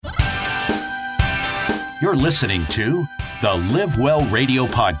You're listening to the Live Well Radio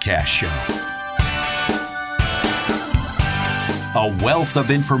Podcast Show. A wealth of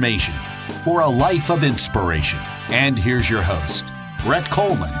information for a life of inspiration. And here's your host, Brett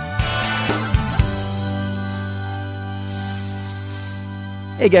Coleman.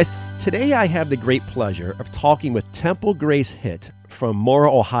 Hey guys, today I have the great pleasure of talking with Temple Grace Hitt from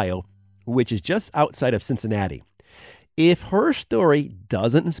Mora, Ohio, which is just outside of Cincinnati. If her story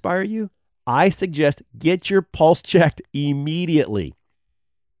doesn't inspire you, I suggest get your pulse checked immediately.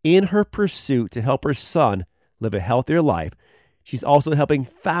 In her pursuit to help her son live a healthier life, she's also helping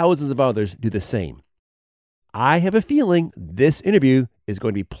thousands of others do the same. I have a feeling this interview is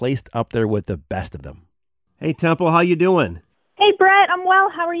going to be placed up there with the best of them. Hey Temple, how you doing? Hey, Brett, I'm well.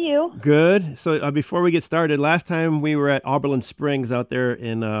 How are you? Good. So before we get started, last time we were at Oberlin Springs out there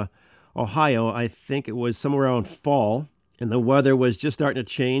in Ohio, I think it was somewhere around fall, and the weather was just starting to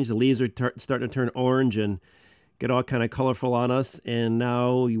change. The leaves are starting to turn orange and get all kind of colorful on us. And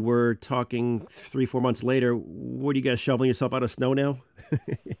now we're talking 3-4 months later. What are you guys shoveling yourself out of snow now?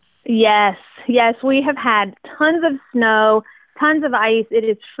 Yes. We have had tons of snow, tons of ice. It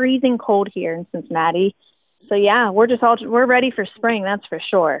is freezing cold here in Cincinnati. So yeah, we're ready for spring, that's for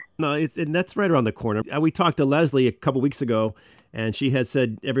sure. No, and that's right around the corner. We talked to Leslie a couple weeks ago, and she had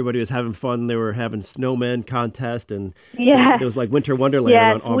said everybody was having fun. They were having snowmen contest, and it was like winter wonderland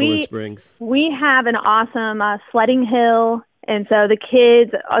around Oberlin Springs. We have an awesome sledding hill, and so the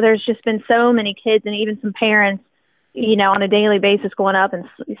kids, there's just been so many kids and even some parents, on a daily basis going up and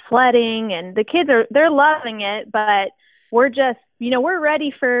sledding, and the kids they're loving it, but we're just, we're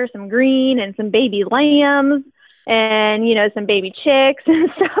ready for some green and some baby lambs and, some baby chicks and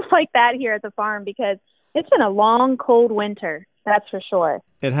stuff like that here at the farm because it's been a long, cold winter. That's for sure.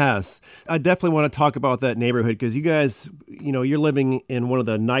 It has. I definitely want to talk about that neighborhood because you guys, you're living in one of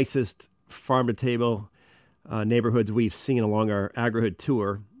the nicest farm-to-table neighborhoods we've seen along our AgriHood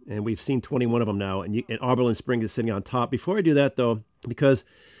tour, and we've seen 21 of them now, and Oberlin Springs is sitting on top. Before I do that, though, because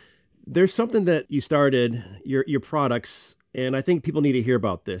there's something that you started, your products, and I think people need to hear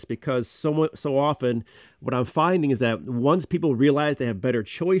about this because so often what I'm finding is that once people realize they have better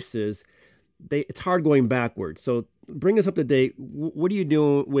choices, it's hard going backwards. So bring us up to date. What are you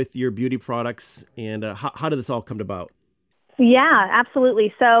doing with your beauty products, and how did this all come about? Yeah,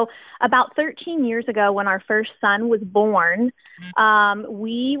 absolutely. So about 13 years ago when our first son was born,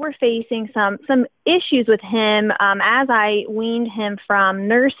 we were facing some issues with him as I weaned him from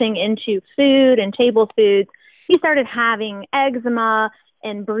nursing into food and table foods. He started having eczema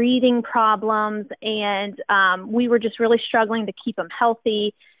and breathing problems, and we were just really struggling to keep him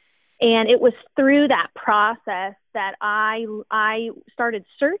healthy. And it was through that process that I started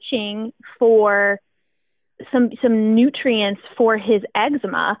searching for some nutrients for his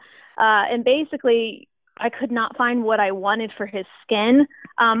eczema. And basically, I could not find what I wanted for his skin.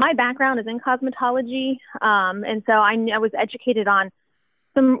 My background is in cosmetology, and so I was educated on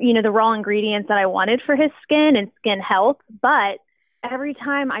some, the raw ingredients that I wanted for his skin and skin health. But every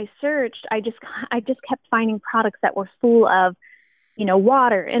time I searched, I just kept finding products that were full of,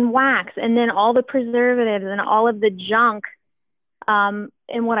 water and wax, and then all the preservatives and all of the junk. And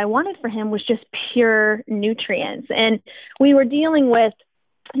what I wanted for him was just pure nutrients. And we were dealing with,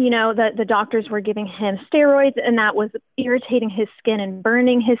 the doctors were giving him steroids, and that was irritating his skin and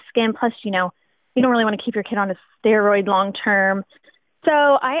burning his skin. Plus, you don't really want to keep your kid on a steroid long term. So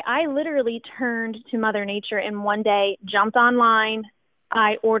I literally turned to Mother Nature and one day jumped online.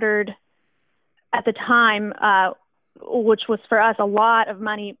 I ordered at the time, which was for us a lot of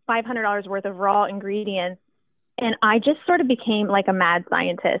money, $500 worth of raw ingredients. And I just sort of became like a mad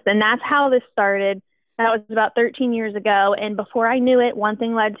scientist. And that's how this started. That was about 13 years ago. And before I knew it, one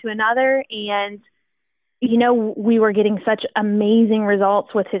thing led to another. And, we were getting such amazing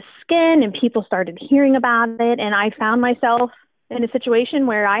results with his skin, and people started hearing about it. And I found myself in a situation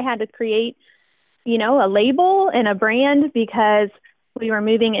where I had to create, a label and a brand because we were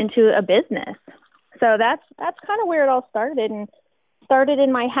moving into a business. So that's kind of where it all started, and started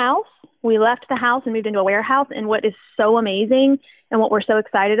in my house. We left the house and moved into a warehouse. And what is so amazing and what we're so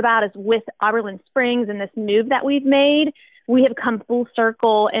excited about is with Oberlin Springs and this move that we've made, we have come full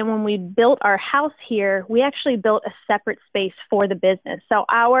circle. And when we built our house here, we actually built a separate space for the business. So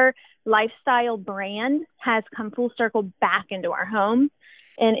our lifestyle brand has come full circle back into our home.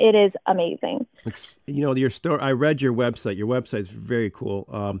 And it is amazing. It's, your story. I read your website. Your website's very cool.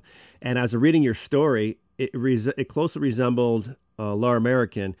 And as I was reading your story, it closely resembled Laura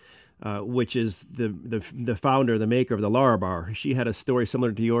American, which is the founder, the maker of the Larabar. She had a story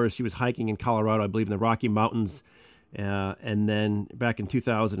similar to yours. She was hiking in Colorado, I believe, in the Rocky Mountains. And then back in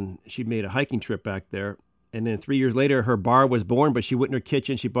 2000, she made a hiking trip back there. And then 3 years later, her bar was born, but she went in her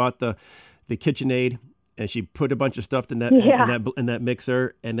kitchen. She bought the KitchenAid, and she put a bunch of stuff in that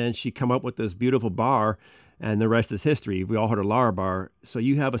mixer. And then she come up with this beautiful bar, and the rest is history. We all heard of Lara Bar. So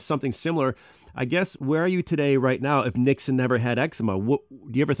you have something similar. I guess, where are you today right now if Nixon never had eczema? Do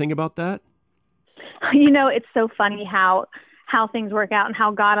you ever think about that? It's so funny how things work out and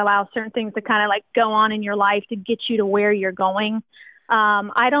how God allows certain things to kind of like go on in your life to get you to where you're going.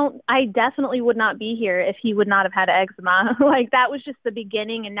 I definitely would not be here if he would not have had eczema. Like, that was just the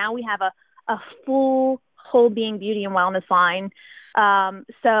beginning. And now we have a full whole being beauty and wellness line.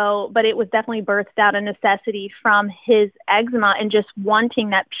 But it was definitely birthed out of necessity from his eczema and just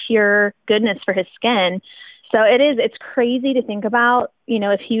wanting that pure goodness for his skin. So it's crazy to think about,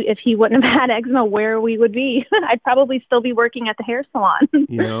 if he wouldn't have had eczema, where we would be. I'd probably still be working at the hair salon.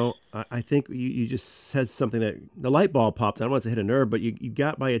 I think you just said something that the light bulb popped. I don't want to hit a nerve, but you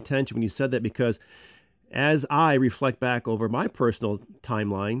got my attention when you said that, because as I reflect back over my personal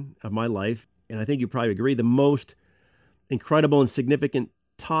timeline of my life, and I think you probably agree, the most incredible and significant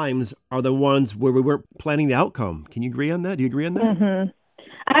times are the ones where we weren't planning the outcome. Can you agree on that? Do you agree on that? Mm-hmm.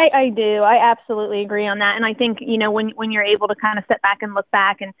 I do. I absolutely agree on that. And I think, when you're able to kind of step back and look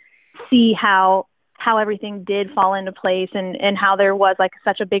back and see how everything did fall into place and how there was like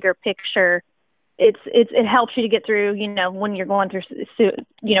such a bigger picture, it helps you to get through, when you're going through,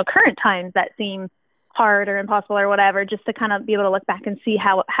 current times that seem hard or impossible or whatever, just to kind of be able to look back and see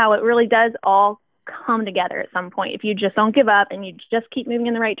how it really does all come together at some point if you just don't give up and you just keep moving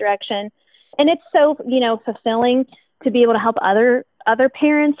in the right direction. And it's so, fulfilling to be able to help other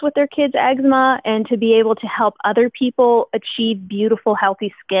parents with their kids' eczema and to be able to help other people achieve beautiful,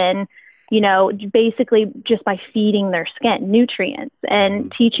 healthy skin, basically just by feeding their skin nutrients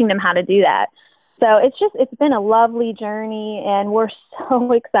and teaching them how to do that. So it's been a lovely journey, and we're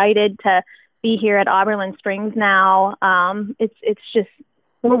so excited to be here at Auberland Springs now. It's just,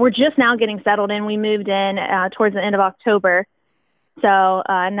 we're just now getting settled in. We moved in towards the end of October. So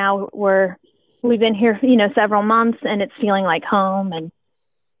now we've been here, several months, and it's feeling like home, and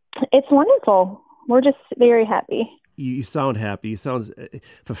it's wonderful. We're just very happy. You sound happy. You sound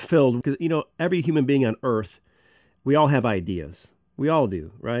fulfilled, because, every human being on earth, we all have ideas. We all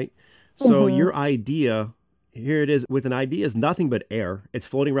do, right? So your idea, here it is. With an idea is nothing but air. It's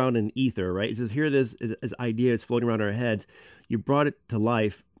floating around in ether, right? It says, here it is, as idea. It's floating around our heads. You brought it to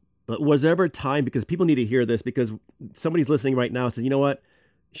life. But was there ever a time, because people need to hear this, because somebody's listening right now and says, you know what?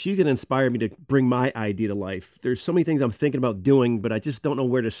 She's going to inspire me to bring my idea to life. There's so many things I'm thinking about doing, but I just don't know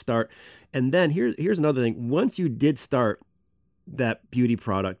where to start. And then here's another thing. Once you did start that beauty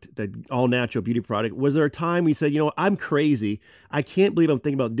product, that all natural beauty product, was there a time we said, I'm crazy. I can't believe I'm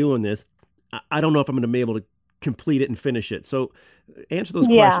thinking about doing this. I don't know if I'm going to be able to complete it and finish it. So answer those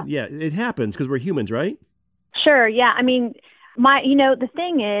questions. Yeah, it happens because we're humans, right? Sure. Yeah. I mean, the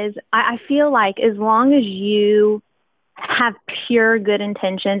thing is, I feel like as long as you have pure good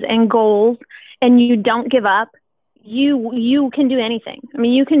intentions and goals and you don't give up, you can do anything. I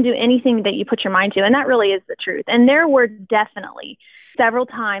mean, you can do anything that you put your mind to. And that really is the truth. And there were definitely several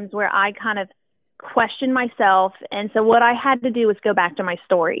times where I kind of questioned myself. And so what I had to do was go back to my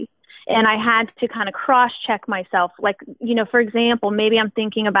story. And I had to kind of cross-check myself. Like, for example, maybe I'm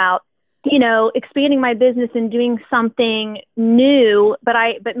thinking about, expanding my business and doing something new, but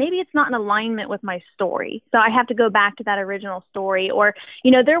maybe it's not in alignment with my story. So I have to go back to that original story. Or,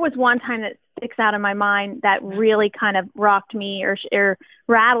 there was one time that sticks out in my mind that really kind of rocked me or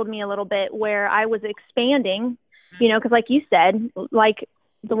rattled me a little bit, where I was expanding, because like you said, like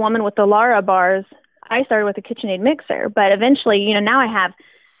the woman with the Lara bars, I started with a KitchenAid mixer, but eventually, now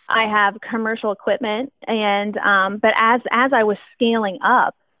I have commercial equipment. And, but as I was scaling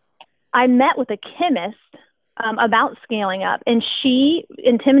up, I met with a chemist about scaling up, and she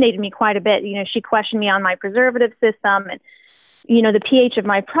intimidated me quite a bit. She questioned me on my preservative system and, the pH of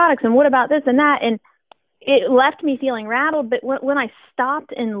my products and what about this and that. And it left me feeling rattled. But when I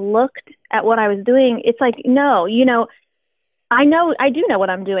stopped and looked at what I was doing, it's like, no, I do know what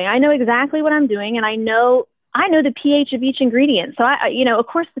I'm doing. I know exactly what I'm doing, and I know the pH of each ingredient. So of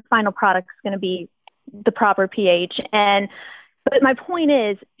course the final product is going to be the proper pH. But my point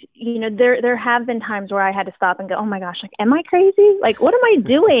is, there have been times where I had to stop and go, oh my gosh, like, am I crazy? Like, what am I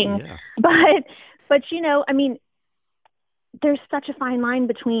doing? Yeah. But, I mean, there's such a fine line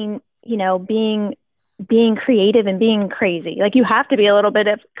between, being creative and being crazy. Like, you have to be a little bit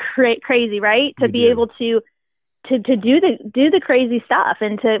of crazy, right? To be able to do the crazy stuff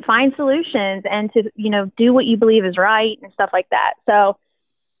and to find solutions and to, do what you believe is right and stuff like that. So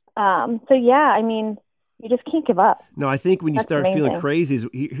yeah, I mean, you just can't give up. No, I think when you That's start amazing. feeling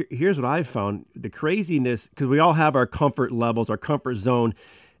crazy, here's what I've found. The craziness, because we all have our comfort levels, our comfort zone.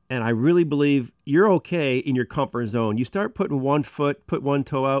 And I really believe you're okay in your comfort zone. You start putting 1 foot, put one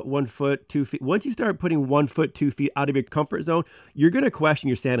toe out, 1 foot, 2 feet. Once you start putting 1 foot, 2 feet out of your comfort zone, you're going to question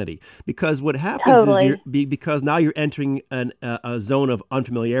your sanity. Because what happens is because now you're entering a zone of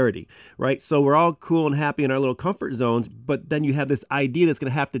unfamiliarity, right? So we're all cool and happy in our little comfort zones, but then you have this idea that's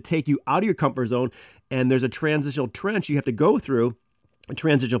going to have to take you out of your comfort zone. And there's a transitional trench you have to go through, a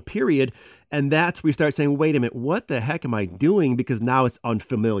transitional period, and that's where we start saying, wait a minute, what the heck am I doing? Because now it's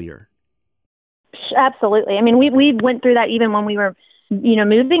unfamiliar. Absolutely. I mean, we went through that even when we were,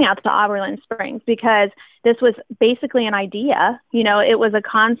 moving out to Oberlin Springs, because this was basically an idea. It was a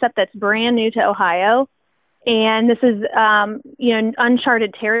concept that's brand new to Ohio. And this is,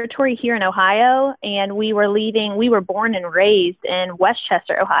 uncharted territory here in Ohio. And we were born and raised in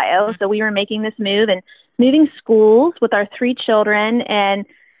Westchester, Ohio. So we were making this move and moving schools with our 3 children. And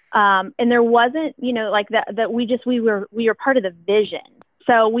there wasn't, like that we were part of the vision.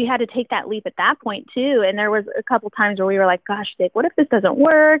 So we had to take that leap at that point too. And there was a couple times where we were like, gosh, Dick, what if this doesn't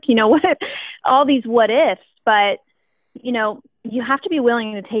work? What if all these what ifs, but you have to be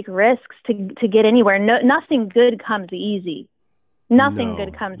willing to take risks to get anywhere. Nothing good comes easy. Nothing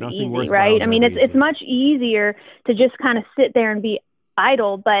good comes easy, right? I mean, it's much easier to just kind of sit there and be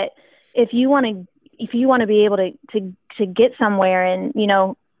idle. But if you want to be able to get somewhere, and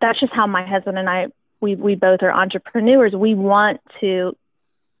that's just how my husband and I, we both are entrepreneurs. We want to,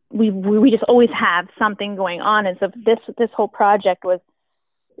 we just always have something going on. And so this whole project was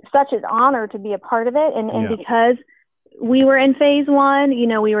such an honor to be a part of it. And because we were in phase 1,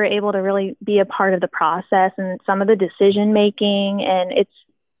 we were able to really be a part of the process and some of the decision making, and it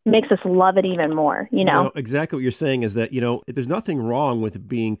makes us love it even more, Exactly what you're saying is that, there's nothing wrong with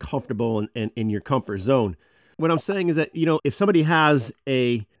being comfortable and in your comfort zone. What I'm saying is that, if somebody has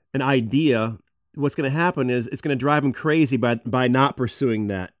an idea, what's going to happen is it's going to drive them crazy by not pursuing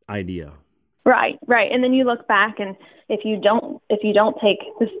that idea. Right. And then you look back, and if you don't take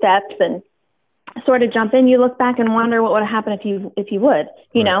the steps and sort of jump in, you look back and wonder what would happen if you would,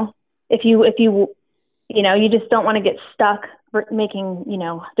 if you just don't want to get stuck making,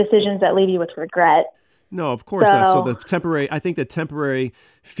 decisions that leave you with regret. No, of course not. So I think the temporary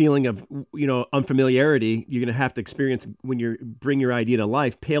feeling of, unfamiliarity you're going to have to experience when you bring your idea to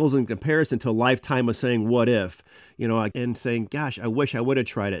life pales in comparison to a lifetime of saying, what if, and saying, gosh, I wish I would have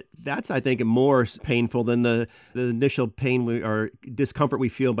tried it. That's, I think, more painful than the initial pain or discomfort we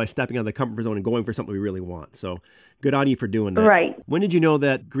feel by stepping out of the comfort zone and going for something we really want. So good on you for doing that. Right. When did you know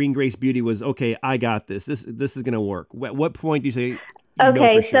that Green Grace Beauty was, okay, I got this. This is going to work? At what point do you say,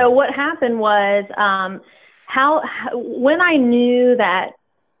 okay, sure? So what happened was when I knew that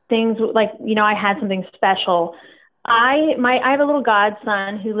things I had something special. I have a little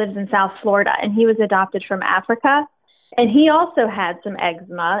godson who lives in South Florida, and he was adopted from Africa, and he also had some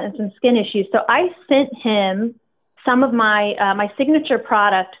eczema and some skin issues. So I sent him some of my signature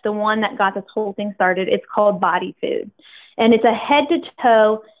product, the one that got this whole thing started. It's called Body Food, and it's a head to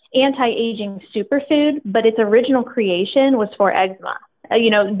toe anti-aging superfood, but its original creation was for eczema.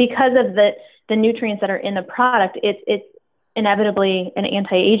 Because of the nutrients that are in the product, it's inevitably an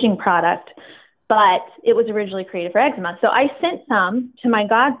anti-aging product, but it was originally created for eczema. So I sent some to my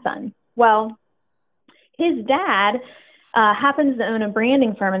godson. Well, his dad happens to own a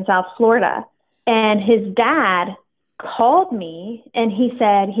branding firm in South Florida, and his dad called me and he's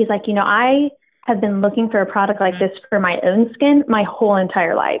like, I have been looking for a product like this for my own skin my whole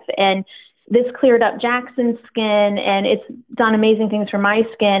entire life. And this cleared up Jackson's skin, and it's done amazing things for my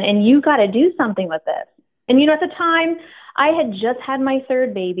skin, and you got to do something with this. And, at the time, I had just had my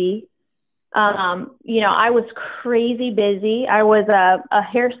 3rd baby. I was crazy busy. I was a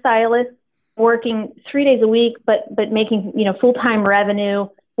hairstylist working 3 days a week, but making, full-time revenue,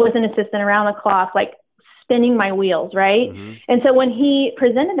 was an assistant around the clock, like spinning my wheels, right? Mm-hmm. And so when he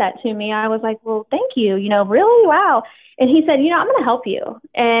presented that to me, I was like, well, thank you, really? Wow. And he said, I'm going to help you.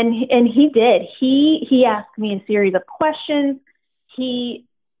 And he did. He asked me a series of questions. He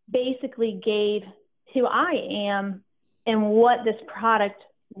basically gave who I am and what this product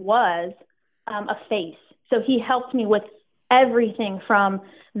was a face. So he helped me with everything from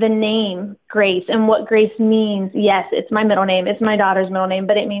the name Grace and what Grace means. Yes, it's my middle name. It's my daughter's middle name,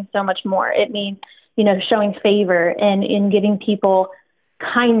 but it means so much more. It means, showing favor and in giving people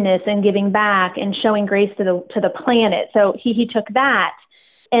kindness and giving back and showing grace to the planet. So he took that,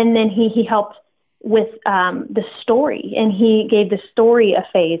 and then he helped with the story, and he gave the story a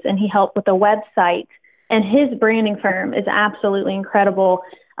face, and he helped with the website. And his branding firm is absolutely incredible.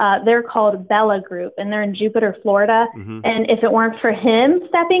 They're called Bella Group, and they're in Jupiter, Florida. Mm-hmm. And if it weren't for him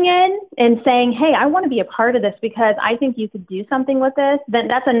stepping in and saying, hey, I want to be a part of this because I think you could do something with this, then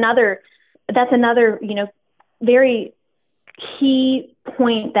that's another, very key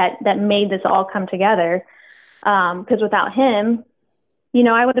point that made this all come together. Because without him,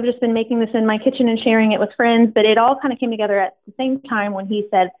 I would have just been making this in my kitchen and sharing it with friends, but it all kind of came together at the same time when he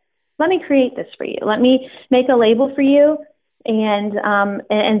said, let me create this for you. Let me make a label for you. And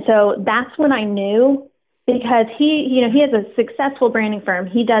so that's when I knew, because he has a successful branding firm.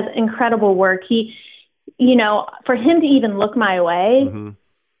 He does incredible work. For him to even look my way, mm-hmm.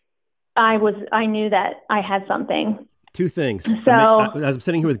 I knew that I had something. Two things. So as I'm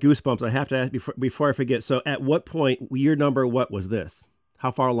sitting here with goosebumps, I have to ask before I forget. So at what point, year number, what was this?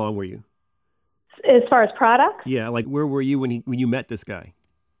 How far along were you? As far as products? Yeah. Like where were you when you met this guy?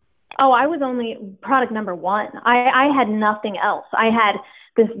 Oh, I was only product number one. I had nothing else. I had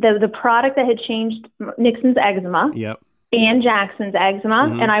the product that had changed Nixon's eczema. Yep. And Jackson's eczema,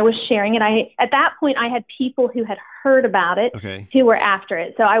 mm-hmm. and I was sharing it. At that point, I had people who had heard about it, okay. who were after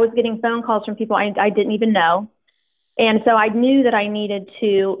it. So I was getting phone calls from people I didn't even know. And so I knew that I needed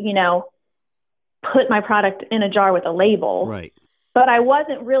to, put my product in a jar with a label. Right. But I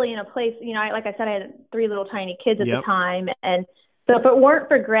wasn't really in a place, like I said, I had 3 little tiny kids at yep. the time. And so if it weren't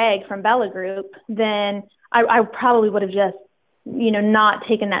for Greg from Bella Group, then I probably would have just, not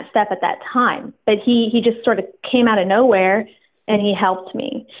taken that step at that time. But he just sort of came out of nowhere and he helped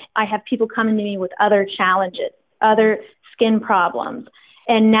me. I have people coming to me with other challenges, other skin problems.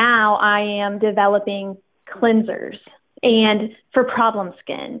 And now I am developing cleansers and for problem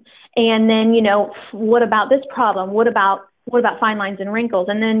skin. And then, what about this problem? What about fine lines and wrinkles?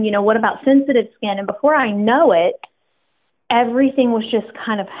 And then, what about sensitive skin? And before I know it, everything was just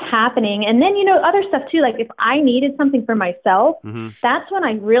kind of happening. And then, other stuff too, like if I needed something for myself, mm-hmm. that's when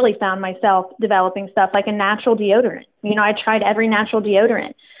I really found myself developing stuff like a natural deodorant. I tried every natural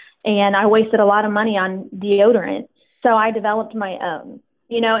deodorant and I wasted a lot of money on deodorant. So I developed my own,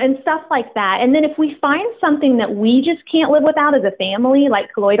 and stuff like that. And then if we find something that we just can't live without as a family,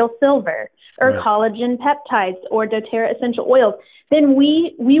 like colloidal silver or right. collagen peptides or doTERRA essential oils, then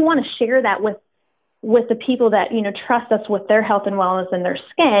we want to share that with the people that, trust us with their health and wellness and their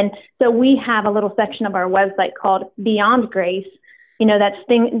skin. So we have a little section of our website called Beyond Grace. That's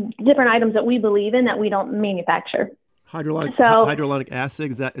different items that we believe in that we don't manufacture. Hyaluronic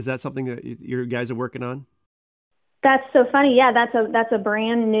acid, is that something that your guys are working on? That's so funny. Yeah, that's a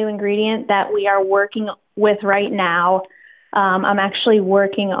brand new ingredient that we are working with right now. I'm actually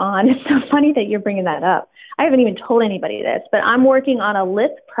working on, it's so funny that you're bringing that up. I haven't even told anybody this, but I'm working on a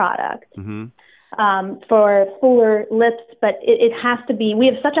lip product. Mm-hmm. For fuller lips, but it has to be, we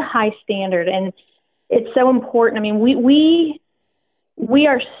have such a high standard and it's so important. I mean, we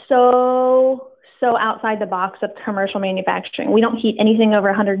are so outside the box of commercial manufacturing. We don't heat anything over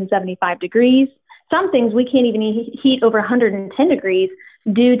 175 degrees. Some things we can't even heat over 110 degrees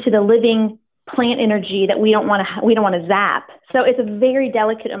due to the living plant energy that we don't want to zap. So it's a very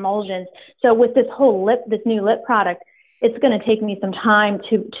delicate emulsion. So with this new lip product, it's going to take me some time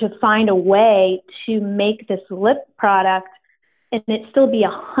to find a way to make this lip product and it still be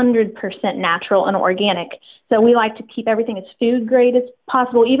 100% natural and organic. So we like to keep everything as food grade as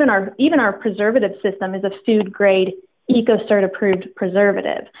possible. Even our preservative system is a food grade EcoCert approved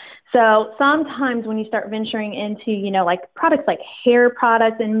preservative. So sometimes when you start venturing into, like products like hair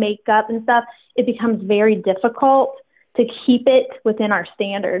products and makeup and stuff, it becomes very difficult to keep it within our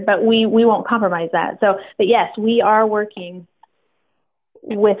standard, but we won't compromise that. So, but yes, we are working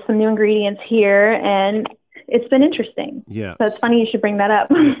with some new ingredients here and it's been interesting. Yeah. So it's funny you should bring that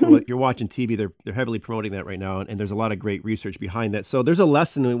up. Well, if you're watching TV, they're heavily promoting that right now. And there's a lot of great research behind that. So there's a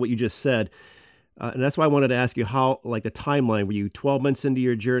lesson in what you just said. And that's why I wanted to ask you how, like the timeline, were you 12 months into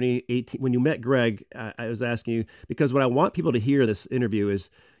your journey, 18, when you met Greg, I was asking you, because what I want people to hear this interview is,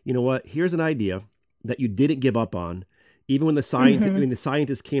 here's an idea that you didn't give up on. Even when the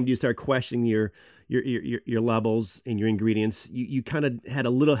scientists came to you, started questioning your levels and your ingredients, you kind of had a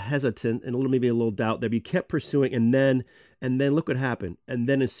little hesitant and maybe a little doubt there, but you kept pursuing, and then look what happened. And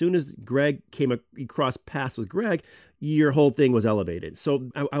then as soon as you crossed paths with Greg, your whole thing was elevated. So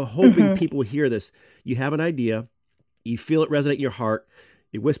I'm hoping people hear this. You have an idea, you feel it resonate in your heart,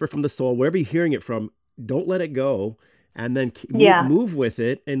 you whisper from the soul, wherever you're hearing it from, don't let it go, and then move with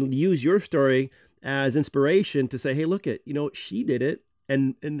it and use your story as inspiration to say, hey, look at, she did it.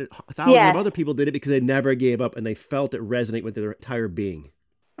 And thousands of other people did it because they never gave up and they felt it resonate with their entire being.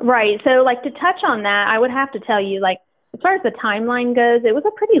 Right. So like to touch on that, I would have to tell you, like, as far as the timeline goes, it was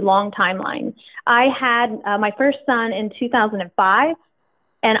a pretty long timeline. I had my first son in 2005.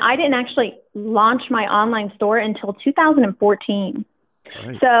 And I didn't actually launch my online store until 2014.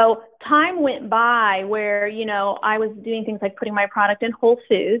 Right. So time went by where, I was doing things like putting my product in Whole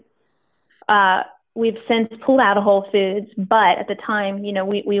Foods. We've since pulled out of Whole Foods, but at the time,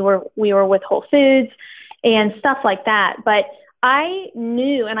 we were with Whole Foods and stuff like that. But I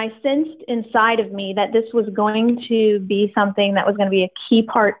knew and I sensed inside of me that this was going to be something that was going to be a key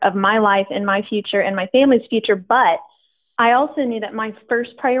part of my life and my future and my family's future. But I also knew that my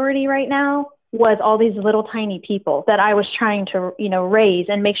first priority right now was all these little tiny people that I was trying to, raise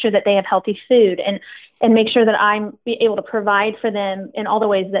and make sure that they have healthy food and make sure that I'm able to provide for them in all the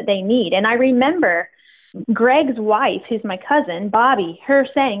ways that they need. And I remember Greg's wife, who's my cousin, Bobby, her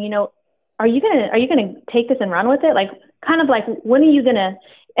saying, are you gonna take this and run with it? Like, kind of like, when are you gonna?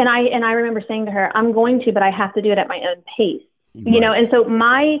 And I remember saying to her, I'm going to, but I have to do it at my own pace, Right. And so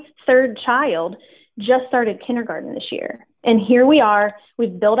my third child just started kindergarten this year. And here we are,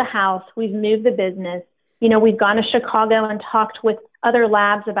 we've built a house, we've moved the business, we've gone to Chicago and talked with other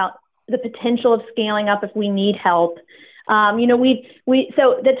labs about the potential of scaling up if we need help. So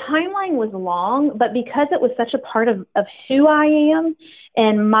the timeline was long, but because it was such a part of who I am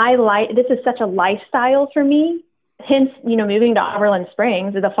and my life, this is such a lifestyle for me, hence, moving to Oberlin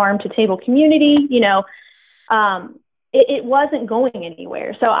Springs, the farm to table community, it wasn't going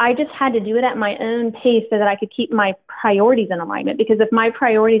anywhere. So I just had to do it at my own pace so that I could keep my priorities in alignment, because if my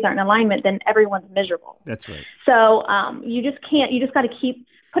priorities aren't in alignment, then everyone's miserable. That's right. So you just got to keep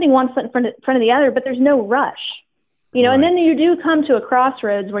putting one foot in front of the other, but there's no rush, Right. And then you do come to a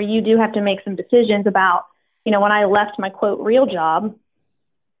crossroads where you do have to make some decisions about, when I left my quote real job,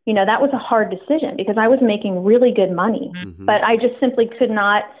 that was a hard decision because I was making really good money, Mm-hmm. but I just simply could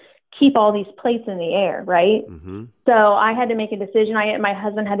not keep all these plates in the air, right? Mm-hmm. So I had to make a decision. My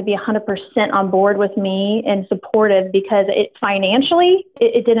husband had to be 100% on board with me and supportive, because financially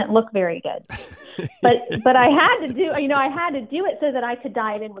it didn't look very good. but I had to do, I had to do it so that I could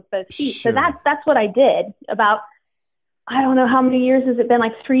dive in with both feet. Sure. So that's what I did. About, I don't know how many years has it been,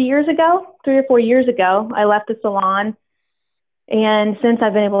 like 3 or 4 years ago, I left the salon. And since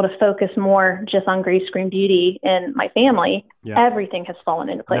I've been able to focus more just on Grace Green Beauty and my family, everything has fallen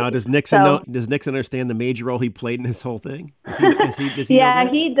into place. Now, does Nixon understand the major role he played in this whole thing? Does he yeah, know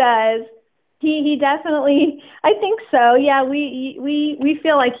that? he does. He definitely, I think so. Yeah, we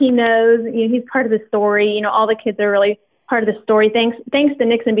feel like he knows. He's part of the story. All the kids are really part of the story. Thanks to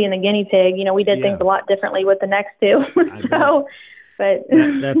Nixon being the guinea pig. We did things a lot differently with the next two. But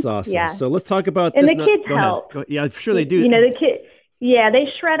that's awesome. Yeah. So let's talk about and this. the kids help. Yeah, sure they do. The kid. Yeah, they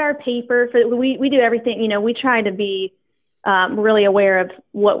shred our paper. We do everything. We try to be really aware of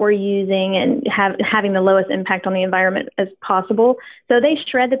what we're using and having the lowest impact on the environment as possible. So they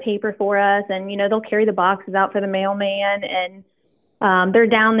shred the paper for us, and they'll carry the boxes out for the mailman, and they're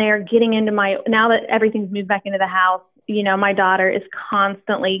down there getting into now that everything's moved back into the house. My daughter is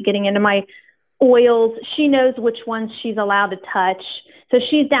constantly getting into my oils. She knows which ones she's allowed to touch. So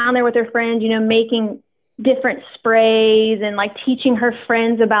she's down there with her friends, making different sprays and like teaching her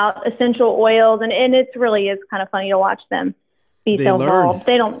friends about essential oils. And it really is kind of funny to watch them be so involved.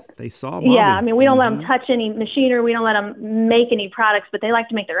 They saw Mommy. Yeah, I mean, we don't let them touch any machinery. We don't let them make any products, but they like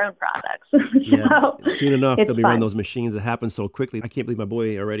to make their own products. Soon enough, they'll be fun. running those machines that happen so quickly. I can't believe my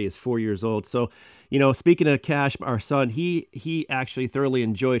boy already is 4 years old. So, speaking of Cash, our son, he actually thoroughly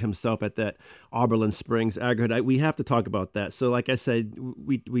enjoyed himself at that Oberlin Springs AgriHood. We have to talk about that. So, like I said,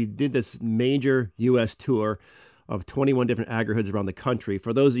 we did this major U.S. tour of 21 different AgriHoods around the country.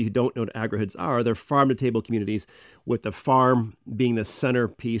 For those of you who don't know what AgriHoods are, they're farm-to-table communities with the farm being the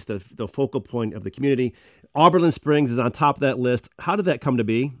centerpiece, the focal point of the community. Oberlin Springs is on top of that list. How did that come to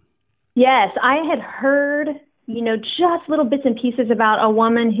be? Yes, I had heard, just little bits and pieces about a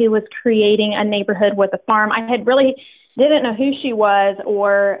woman who was creating a neighborhood with a farm. I had really didn't know who she was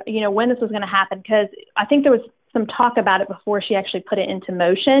or, when this was going to happen, because I think there was some talk about it before she actually put it into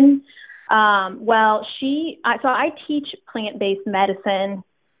motion. So I teach plant-based medicine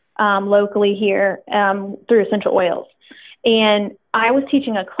locally here through Essential Oils. And I was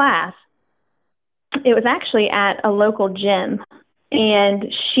teaching a class. It was actually at a local gym.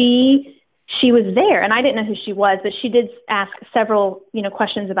 And she was there, and I didn't know who she was, but she did ask several,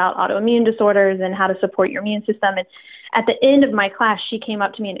 questions about autoimmune disorders and how to support your immune system. And at the end of my class, she came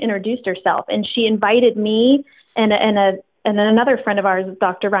up to me and introduced herself, and she invited me and another friend of ours,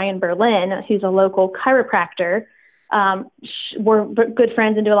 Dr. Ryan Berlin, who's a local chiropractor. We're good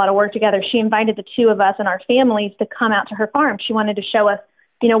friends and do a lot of work together. She invited the two of us and our families to come out to her farm. She wanted to show us,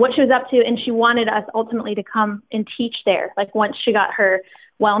 what she was up to, and she wanted us ultimately to come and teach there, like once she got her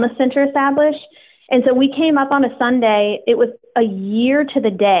wellness center established. And so we came up on a Sunday. It was a year to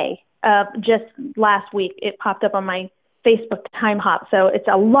the day of just last week. It popped up on my Facebook time hop. So it's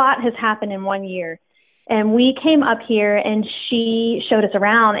a lot has happened in 1 year. And we came up here and she showed us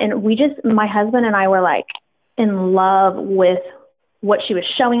around, and my husband and I were like in love with what she was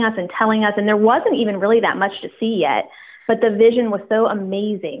showing us and telling us. And there wasn't even really that much to see yet, but the vision was so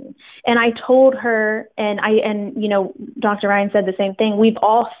amazing. And I told her, and Dr. Ryan said the same thing. We've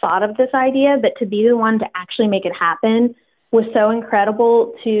all thought of this idea, but to be the one to actually make it happen was so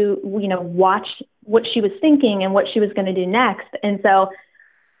incredible to, watch what she was thinking and what she was going to do next. And so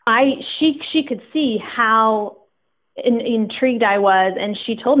she could see how intrigued I was. And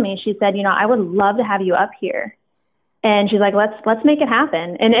she told me, she said, I would love to have you up here. And she's like, let's make it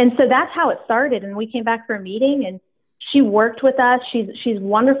happen. And so that's how it started. And we came back for a meeting, and she worked with us. She's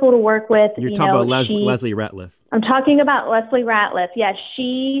wonderful to work with. You're talking about Leslie Ratliff. I'm talking about Leslie Ratliff. Yes,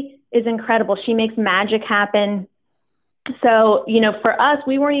 she is incredible. She makes magic happen. So, for us,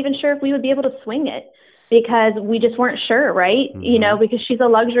 we weren't even sure if we would be able to swing it because we just weren't sure, right? Mm-hmm. Because she's a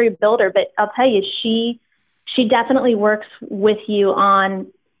luxury builder. But I'll tell you, she definitely works with you on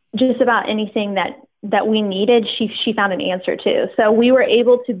just about anything that we needed. She found an answer to. So we were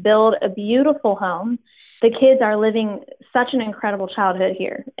able to build a beautiful home. The kids are living such an incredible childhood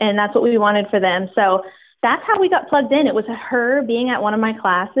here, and that's what we wanted for them. So that's how we got plugged in. It was her being at one of my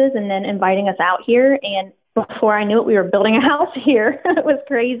classes and then inviting us out here. And before I knew it, we were building a house here. It was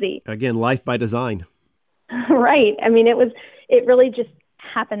crazy. Again, life by design. Right. I mean, it really just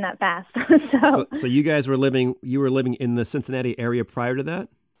happened that fast. So you guys were living in the Cincinnati area prior to that?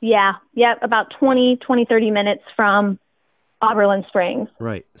 Yeah. Yep. About 30 minutes from Oberlin Springs.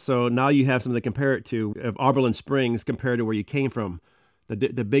 Right. So now you have something to compare it to of Oberlin Springs compared to where you came from.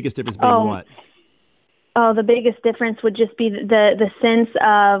 The biggest difference being what? Oh, the biggest difference would just be the sense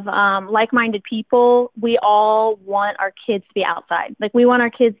of like-minded people. We all want our kids to be outside. Like we want our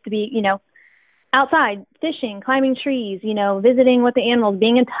kids to be, outside, fishing, climbing trees, visiting with the animals,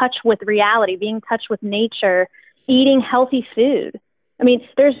 being in touch with reality, being in touch with nature, eating healthy food. I mean,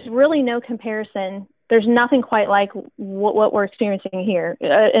 there's really no comparison. There's nothing quite like what we're experiencing here,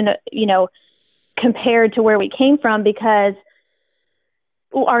 compared to where we came from, because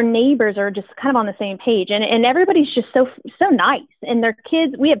our neighbors are just kind of on the same page, and everybody's just so nice. And their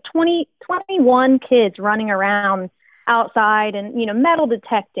kids, we have 21 kids running around outside and, metal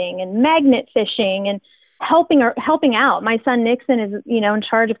detecting and magnet fishing and helping out. My son Nixon is, in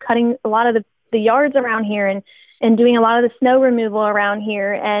charge of cutting a lot of the yards around here and doing a lot of the snow removal around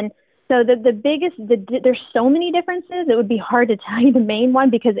here. And so there's so many differences. It would be hard to tell you the main one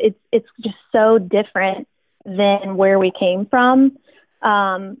because it's just so different than where we came from.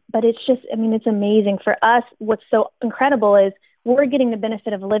 But it's just, it's amazing for us. What's so incredible is we're getting the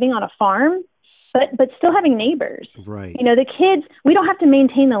benefit of living on a farm, but still having neighbors. Right. The kids, we don't have to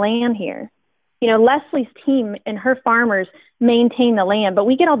maintain the land here. Leslie's team and her farmers maintain the land, but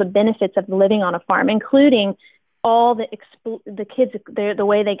we get all the benefits of living on a farm, including all the kids, the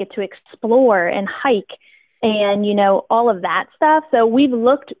way they get to explore and hike and, all of that stuff. So we've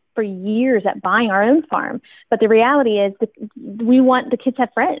looked for years at buying our own farm, but the reality is we want the kids to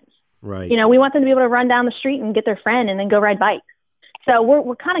have friends. Right. We want them to be able to run down the street and get their friend and then go ride bikes. So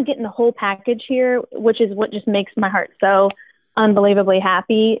we're kind of getting the whole package here, which is what just makes my heart so unbelievably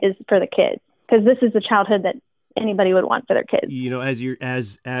happy is for the kids, because this is the childhood that anybody would want for their kids.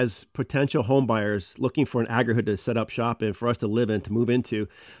 As potential home buyers looking for an agri-hood to set up shop in, for us to live in, to move into,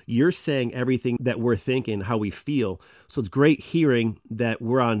 you're saying everything that we're thinking, how we feel. So it's great hearing that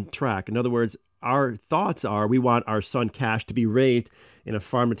we're on track. In other words, our thoughts are we want our son Cash to be raised in a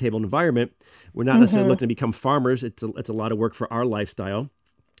farm-to-table environment. We're not necessarily looking to become farmers. It's a lot of work for our lifestyle.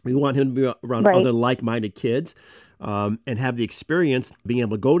 We want him to be around other like-minded kids and have the experience being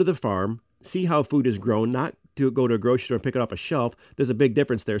able to go to the farm, see how food is grown, not to go to a grocery store and pick it off a shelf. There's a big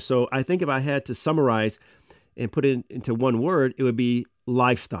difference there. So I think if I had to summarize and put it into one word, it would be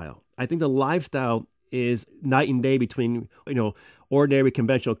lifestyle. I think the lifestyle is night and day between, ordinary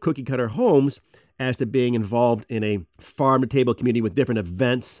conventional cookie cutter homes as to being involved in a farm to table community with different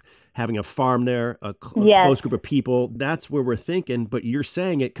events, having a farm there, a close group of people. That's where we're thinking, but you're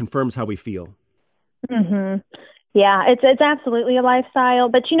saying it confirms how we feel. Mm-hmm. Yeah, it's absolutely a lifestyle,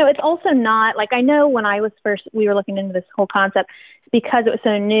 but it's also not like, I know when we were looking into this whole concept, because it was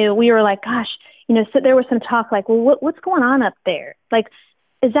so new, we were like, gosh, so there was some talk like, well, what's going on up there? Like,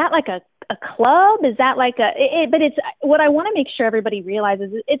 is that like a club? Is that like but it's what I want to make sure everybody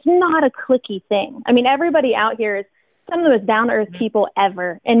realizes is it's not a cliquey thing. I mean, everybody out here is some of the most down to earth people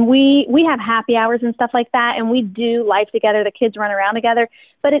ever. And we have happy hours and stuff like that. And we do life together. The kids run around together,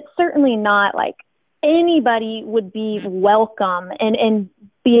 but it's certainly not like anybody would be welcome and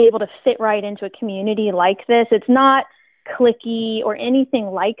be able to fit right into a community like this. It's not cliquey or anything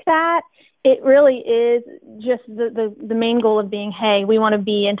like that. It really is just the main goal of being, hey, we want to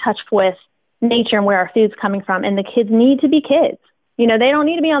be in touch with nature and where our food's coming from. And the kids need to be kids. You know, they don't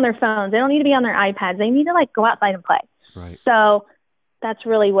need to be on their phones. They don't need to be on their iPads. They need to like go outside and play. Right. So that's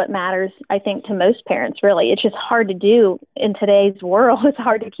really what matters, I think, to most parents, really. It's just hard to do in today's world. It's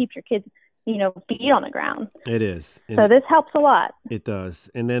hard to keep your kids, you know, feet on the ground. It is. And so this helps a lot. It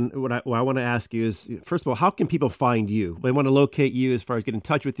does. And then what I want to ask you is, first of all, how can people find you? They want to locate you as far as get in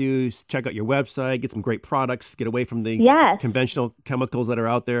touch with you, check out your website, get some great products, get away from the conventional chemicals that are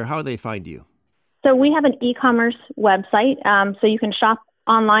out there. How do they find you? So we have an e-commerce website. So you can shop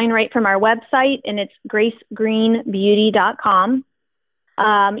online right from our website, and it's gracegreenbeauty.com.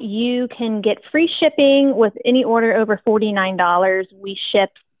 You can get free shipping with any order over $49. We ship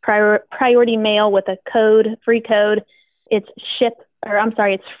priority mail with a code, free code. It's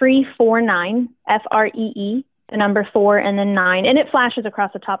free49, FREE, the number 4 and then 9, and it flashes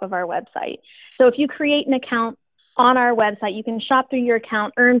across the top of our website. So if you create an account on our website, you can shop through your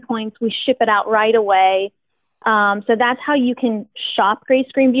account, earn points. We ship it out right away. So that's how you can shop Grace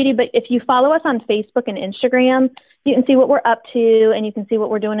Green Beauty. But if you follow us on Facebook and Instagram, you can see what we're up to, and you can see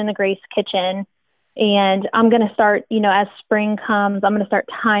what we're doing in the Grace Kitchen. And I'm going to start, you know, as spring comes, I'm going to start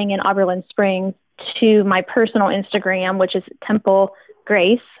tying in Auberlin Springs to my personal Instagram, which is Temple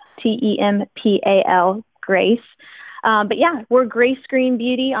Grace, TEMPAL Grace. But yeah, we're Grace Green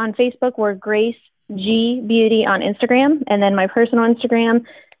Beauty on Facebook. We're Grace G Beauty on Instagram, and then my personal Instagram.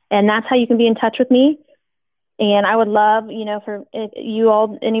 And that's how you can be in touch with me. And I would love, you know, for you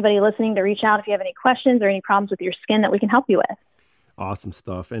all, anybody listening, to reach out if you have any questions or any problems with your skin that we can help you with. Awesome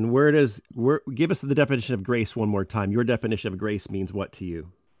stuff. And give us the definition of grace one more time. Your definition of grace means what to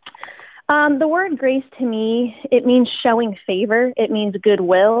you? The word grace to me, it means showing favor. It means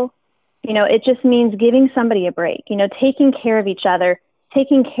goodwill. You know, it just means giving somebody a break, you know, taking care of each other,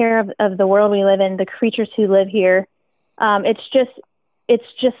 taking care of the world we live in, the creatures who live here. It's just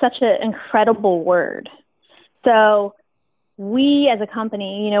such an incredible word. So we as a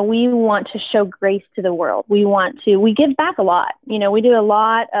company, you know, we want to show grace to the world. We give back a lot. You know, we do a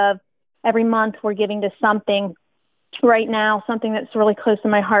lot of, every month we're giving to something. Right now, something that's really close to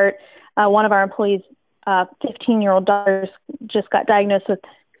my heart. One of our employees' 15-year-old daughter just got diagnosed with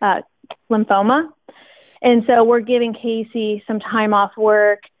lymphoma. And so we're giving Casey some time off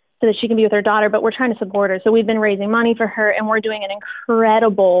work so that she can be with her daughter, but we're trying to support her. So we've been raising money for her, and we're doing an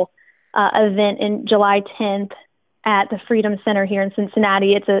incredible event in July 10th at the Freedom Center here in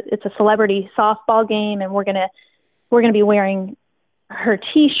Cincinnati. It's a celebrity softball game, and we're gonna be wearing her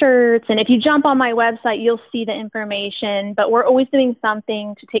T-shirts. And if you jump on my website, you'll see the information. But we're always doing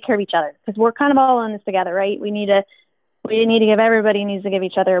something to take care of each other, because we're kind of all in this together, right? We need to give, everybody needs to give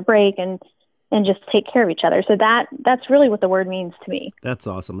each other a break and just take care of each other. So that's really what the word means to me. That's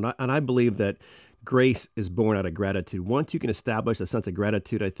awesome. And I believe that grace is born out of gratitude. Once you can establish a sense of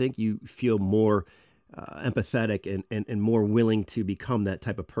gratitude, I think you feel more empathetic and more willing to become that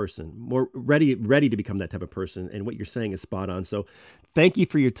type of person, more ready to become that type of person. And what you're saying is spot on. So thank you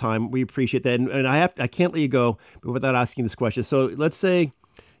for your time. We appreciate that. And I can't let you go without asking this question. So let's say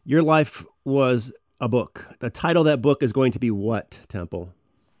your life was a book. The title of that book is going to be what, Temple?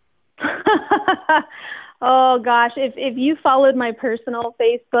 Oh gosh, if you followed my personal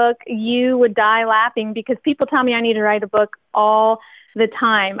Facebook, you would die laughing, because people tell me I need to write a book all the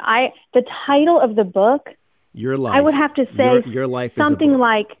time. The title of the book, Your Life. I would have to say your life something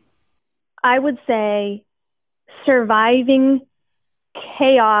like, I would say, Surviving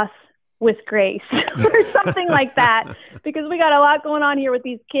Chaos with Grace or something like that, because we got a lot going on here with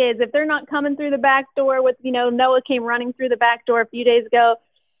these kids. If they're not coming through the back door with, you know, Noah came running through the back door a few days ago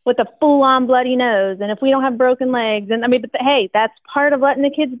with a full-on bloody nose, and if we don't have broken legs, and I mean, but hey, that's part of letting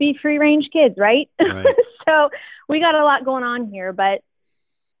the kids be free-range kids, right? So we got a lot going on here, but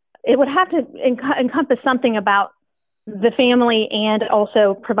it would have to encompass something about the family and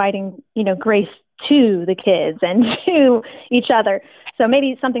also providing, you know, grace to the kids and to each other. So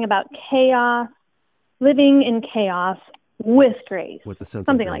maybe something about chaos, living in chaos with grace, with the sense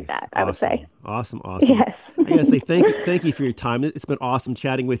something of like grace. that. I would say. Awesome. Yes. I gotta say thank you for your time. It's been awesome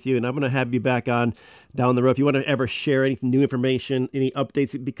chatting with you, and I'm going to have you back on down the road if you want to ever share any new information, any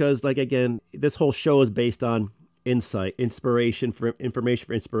updates, because, like, again, this whole show is based on insight, inspiration for information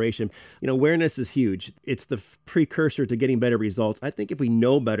for inspiration. Awareness is huge. It's the precursor to getting better results. I think if we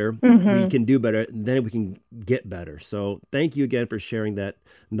know better, we can do better, then we can get better. So thank you again for sharing that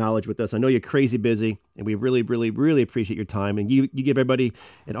knowledge with us. I know you're crazy busy, and we really, really, really appreciate your time. And you give everybody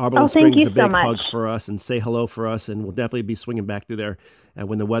at Arborland Springs a big hug for us and say hello for us. And we'll definitely be swinging back through there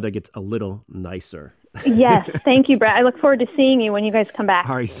when the weather gets a little nicer. Yes. Thank you, Brett. I look forward to seeing you when you guys come back.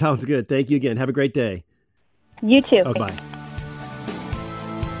 All right. Sounds good. Thank you again. Have a great day. You too. Bye.